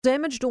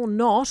Damaged or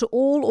not,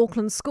 all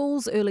Auckland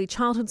schools, early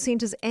childhood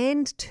centres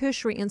and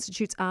tertiary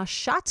institutes are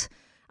shut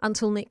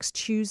until next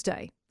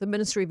Tuesday. The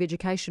Ministry of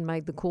Education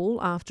made the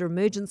call after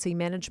emergency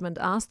management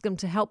asked them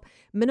to help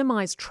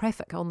minimise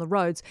traffic on the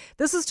roads.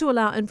 This is to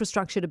allow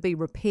infrastructure to be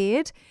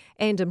repaired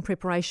and in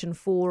preparation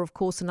for, of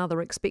course,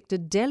 another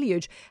expected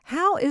deluge.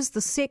 How is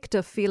the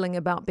sector feeling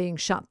about being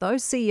shut, though?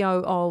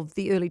 CEO of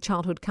the Early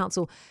Childhood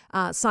Council,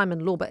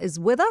 Simon Lorber, is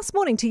with us.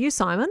 Morning to you,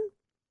 Simon.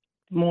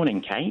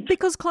 Morning, Kate.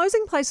 Because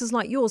closing places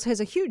like yours has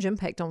a huge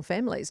impact on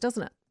families,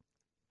 doesn't it?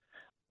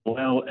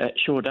 Well, it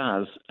sure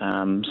does.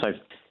 So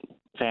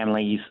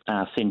families,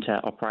 centre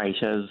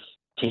operators,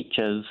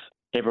 teachers,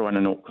 everyone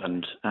in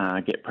Auckland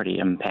get pretty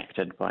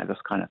impacted by this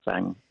kind of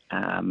thing.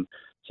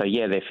 So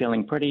yeah, they're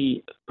feeling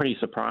pretty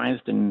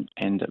surprised and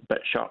a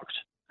bit shocked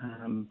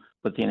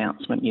with the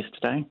announcement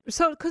yesterday.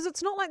 So, because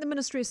it's not like the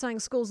ministry is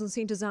saying schools and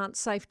centres aren't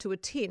safe to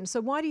attend.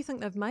 So why do you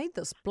think they've made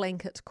this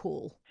blanket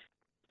call?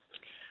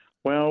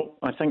 Well,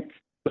 I think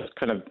just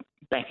kind of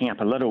backing up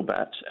a little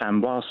bit,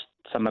 whilst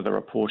some of the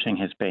reporting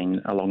has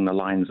been along the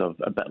lines of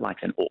a bit like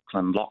an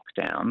Auckland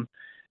lockdown,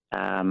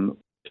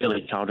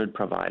 early childhood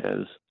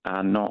providers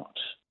are not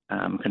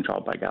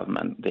controlled by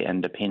government, they're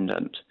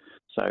independent.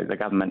 So the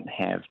government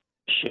have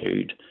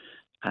issued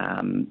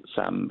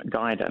some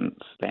guidance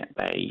that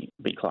they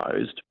be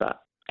closed,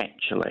 but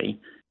actually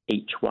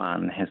each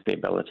one has the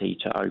ability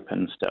to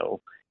open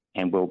still,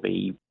 and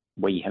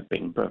we have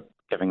been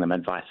giving them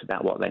advice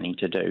about what they need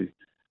to do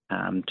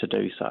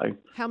so.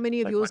 How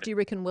many of yours do you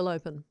reckon will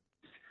open?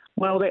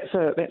 Well, that's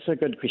a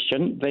good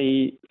question.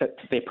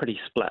 They're pretty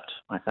split,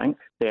 I think.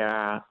 There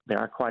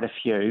are quite a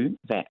few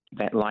that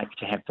like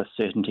to have the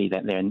certainty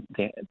that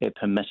they're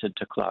permitted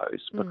to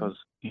close because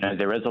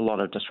there is a lot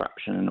of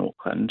disruption in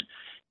Auckland,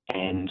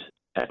 and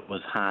it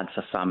was hard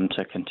for some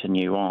to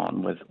continue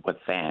on with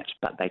that,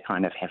 but they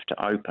kind of have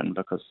to open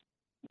because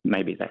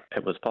maybe that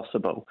it was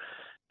possible.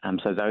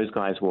 So those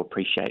guys will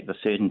appreciate the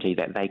certainty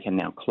that they can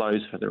now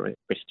close for the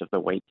rest of the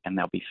week and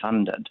they'll be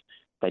funded.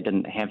 They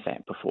didn't have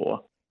that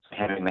before. So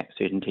having that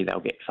certainty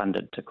they'll get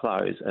funded to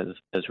close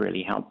is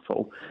really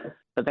helpful.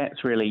 But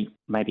that's really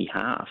maybe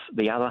half.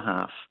 The other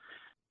half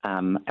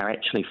are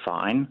actually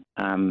fine.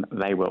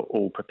 They were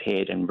all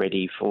prepared and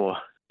ready for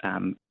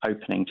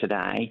opening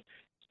today,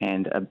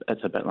 and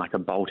it's a bit like a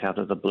bolt out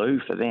of the blue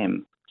for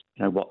them.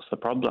 What's the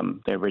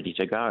problem? They're ready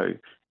to go.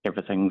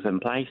 Everything's in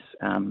place.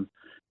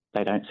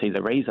 They don't see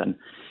the reason.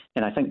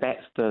 And I think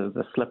that's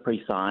the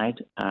slippery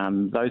side.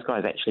 Those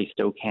guys actually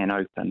still can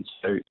open.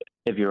 So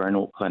if you're in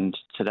Auckland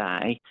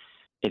today,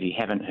 if you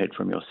haven't heard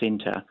from your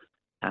centre,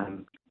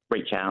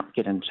 reach out,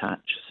 get in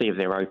touch, see if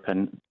they're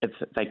open.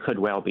 They could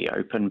well be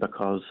open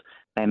because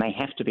they may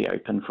have to be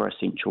open for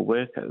essential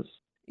workers.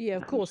 Yeah,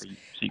 of course. So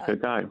you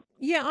could go.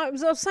 Yeah, I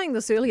was saying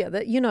this earlier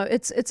that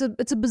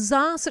it's a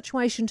bizarre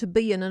situation to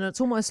be in, and it's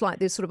almost like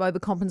they're sort of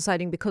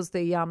overcompensating because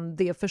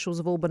the officials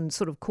have all been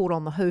sort of caught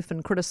on the hoof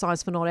and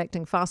criticised for not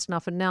acting fast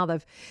enough, and now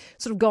they've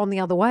sort of gone the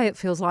other way. It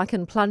feels like,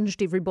 and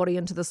plunged everybody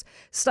into this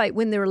state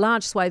when there are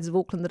large swathes of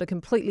Auckland that are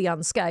completely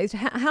unscathed.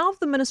 How have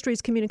the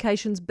ministry's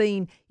communications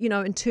been,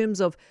 in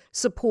terms of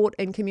support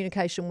and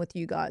communication with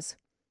you guys?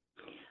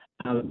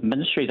 The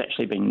ministry's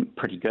actually been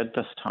pretty good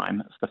this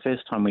time. It's the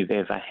first time we've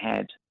ever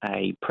had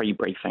a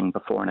pre-briefing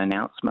before an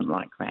announcement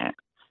like that,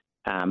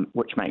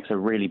 which makes a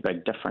really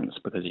big difference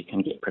because you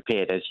can get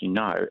prepared. As you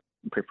know,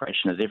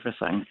 preparation is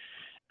everything,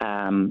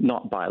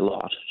 not by a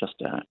lot, just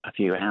a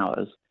few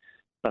hours.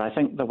 But I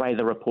think the way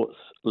the reports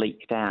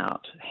leaked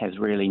out has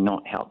really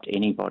not helped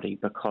anybody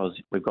because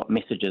we've got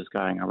messages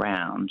going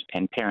around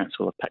and parents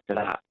will have picked it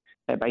up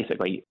that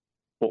basically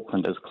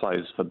Auckland is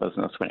closed for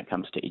business when it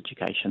comes to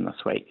education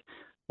this week.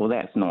 Well,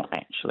 that's not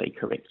actually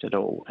correct at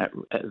all. It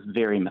is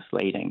very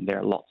misleading. There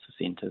are lots of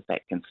centres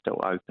that can still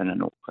open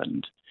in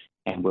Auckland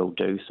and will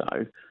do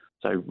so.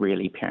 So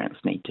really parents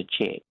need to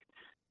check.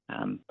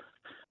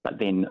 But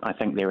then I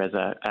think there is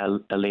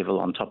a level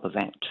on top of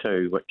that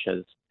too, which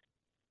is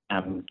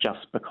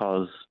just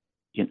because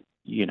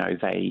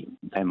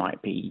they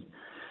might be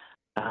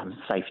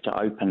safe to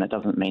open, it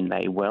doesn't mean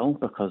they will,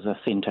 because a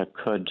centre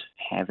could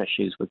have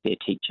issues with their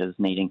teachers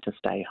needing to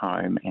stay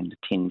home and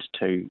attend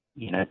to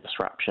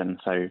disruption.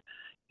 So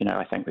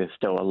I think there's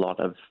still a lot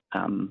of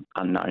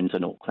unknowns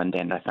in Auckland,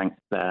 and I think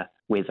the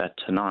weather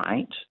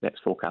tonight that's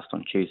forecast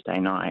on Tuesday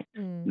night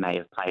may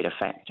have played a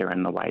factor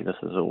in the way this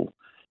is all,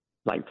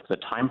 like the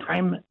time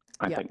frame.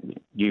 I think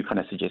you kind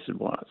of suggested,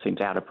 it seems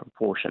out of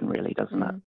proportion really, doesn't it?